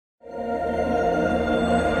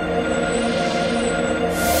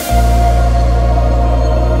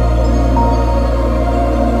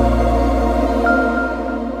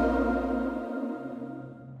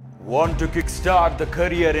to kickstart the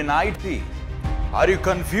career in IT? Are you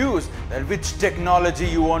confused that which technology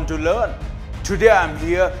you want to learn? Today I am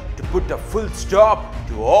here to put a full stop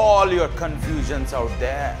to all your confusions out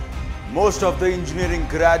there. Most of the engineering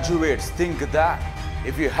graduates think that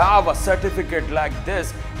if you have a certificate like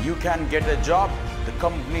this, you can get a job. The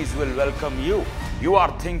companies will welcome you. You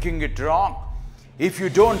are thinking it wrong. If you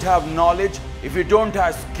don't have knowledge, if you don't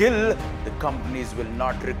have skill, the companies will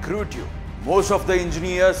not recruit you. Most of the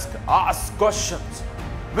engineers ask questions.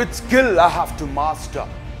 Which skill I have to master?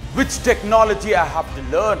 Which technology I have to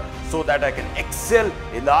learn so that I can excel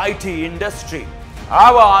in the IT industry? I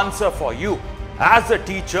have an answer for you. As a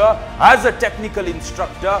teacher, as a technical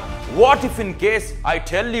instructor, what if in case I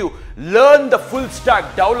tell you, learn the full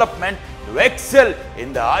stack development to excel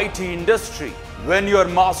in the IT industry? When you are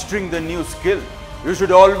mastering the new skill, you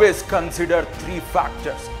should always consider three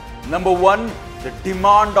factors. Number one, the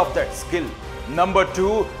demand of that skill. Number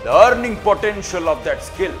two, the earning potential of that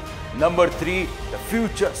skill. Number three, the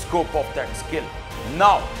future scope of that skill.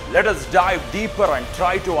 Now, let us dive deeper and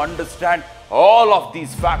try to understand all of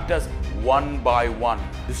these factors one by one.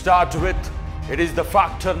 To start with, it is the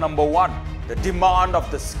factor number one, the demand of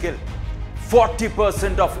the skill.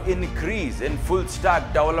 40% of increase in full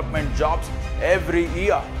stack development jobs every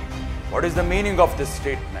year. What is the meaning of this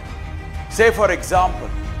statement? Say for example,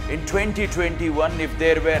 in 2021, if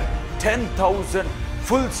there were 10,000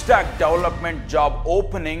 full stack development job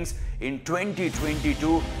openings, in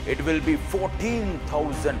 2022, it will be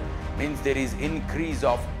 14,000. Means there is increase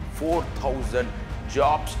of 4,000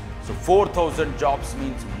 jobs. So 4,000 jobs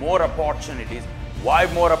means more opportunities. Why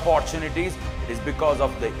more opportunities? It is because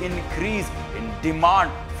of the increase in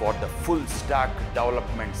demand for the full stack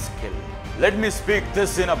development skill. Let me speak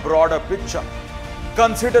this in a broader picture.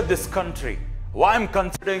 Consider this country. Why I'm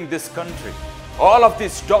considering this country? All of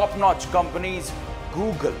these top-notch companies,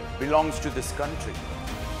 Google belongs to this country.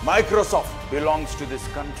 Microsoft belongs to this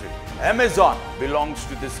country. Amazon belongs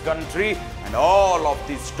to this country, and all of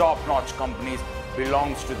these top-notch companies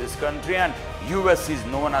belongs to this country, and US is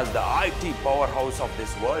known as the IT powerhouse of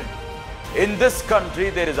this world. In this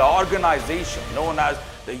country, there is an organization known as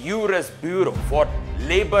the US Bureau for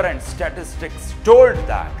Labor and Statistics told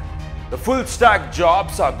that the full stack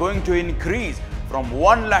jobs are going to increase from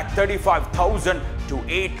 1,35,000 to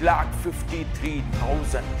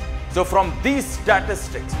 8,53,000. So from these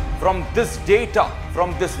statistics, from this data,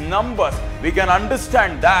 from these numbers, we can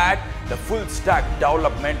understand that the full stack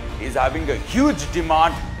development is having a huge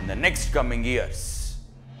demand in the next coming years.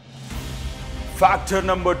 Factor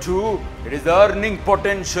number two, it is the earning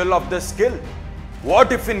potential of the skill.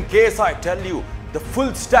 What if in case I tell you the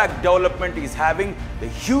full stack development is having the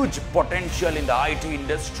huge potential in the IT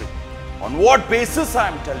industry? On what basis I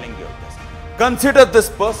am telling you this? Consider this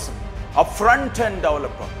person, a front-end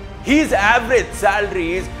developer. His average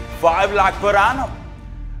salary is 5 lakh per annum.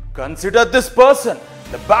 Consider this person,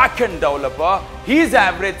 the back-end developer. His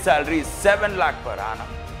average salary is 7 lakh per annum.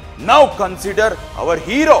 Now consider our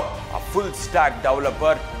hero, a full stack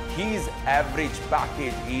developer. His average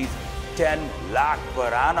package is 10 lakh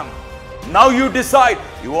per annum. Now you decide,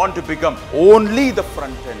 you want to become only the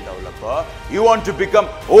front-end developer, you want to become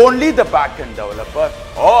only the back-end developer,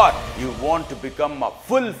 or you want to become a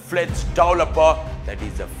full-fledged developer that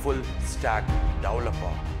is a full-stack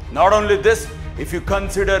developer. Not only this, if you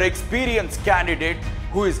consider experienced candidate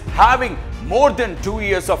who is having more than 2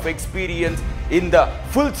 years of experience in the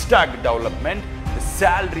full-stack development, the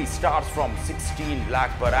salary starts from 16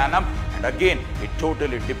 lakh per annum, and again it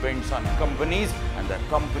totally depends on companies, and the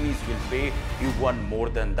companies will pay even more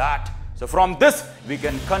than that. So from this we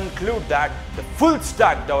can conclude that the full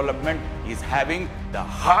stack development is having the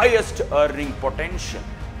highest earning potential.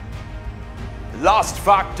 Last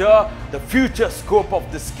factor, the future scope of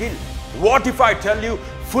the skill. What if I tell you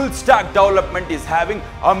full stack development is having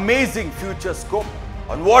amazing future scope?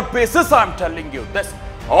 On what basis I am telling you this?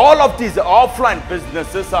 All of these offline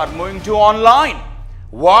businesses are moving to online.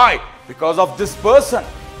 Why? Because of this person,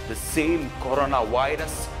 the same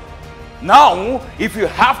coronavirus. Now, if you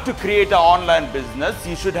have to create an online business,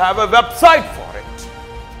 you should have a website for it.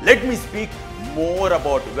 Let me speak more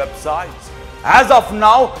about websites. As of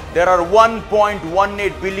now, there are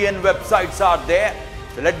 1.18 billion websites are there.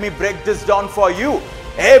 So let me break this down for you.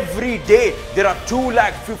 Every day, there are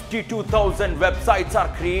 2,52,000 websites are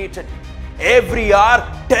created. Every hour,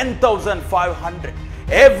 10,500.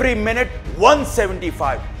 Every minute,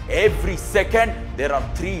 175. Every second, there are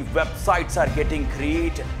 3 websites are getting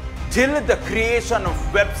created. Till the creation of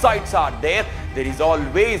websites are there, there is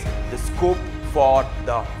always the scope for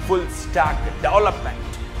the full stack development.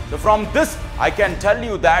 So from this, I can tell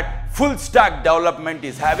you that full stack development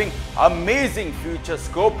is having amazing future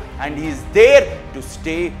scope and is there to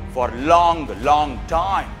stay for long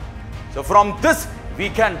time. So from this we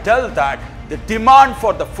can tell that the demand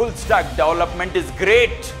for the full stack development is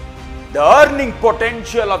great. The earning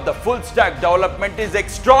potential of the full stack development is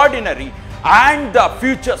extraordinary and the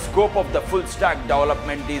future scope of the full stack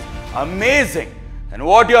development is amazing. And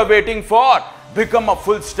what you are waiting for? Become a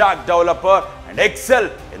full stack developer and excel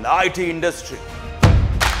in the IT industry.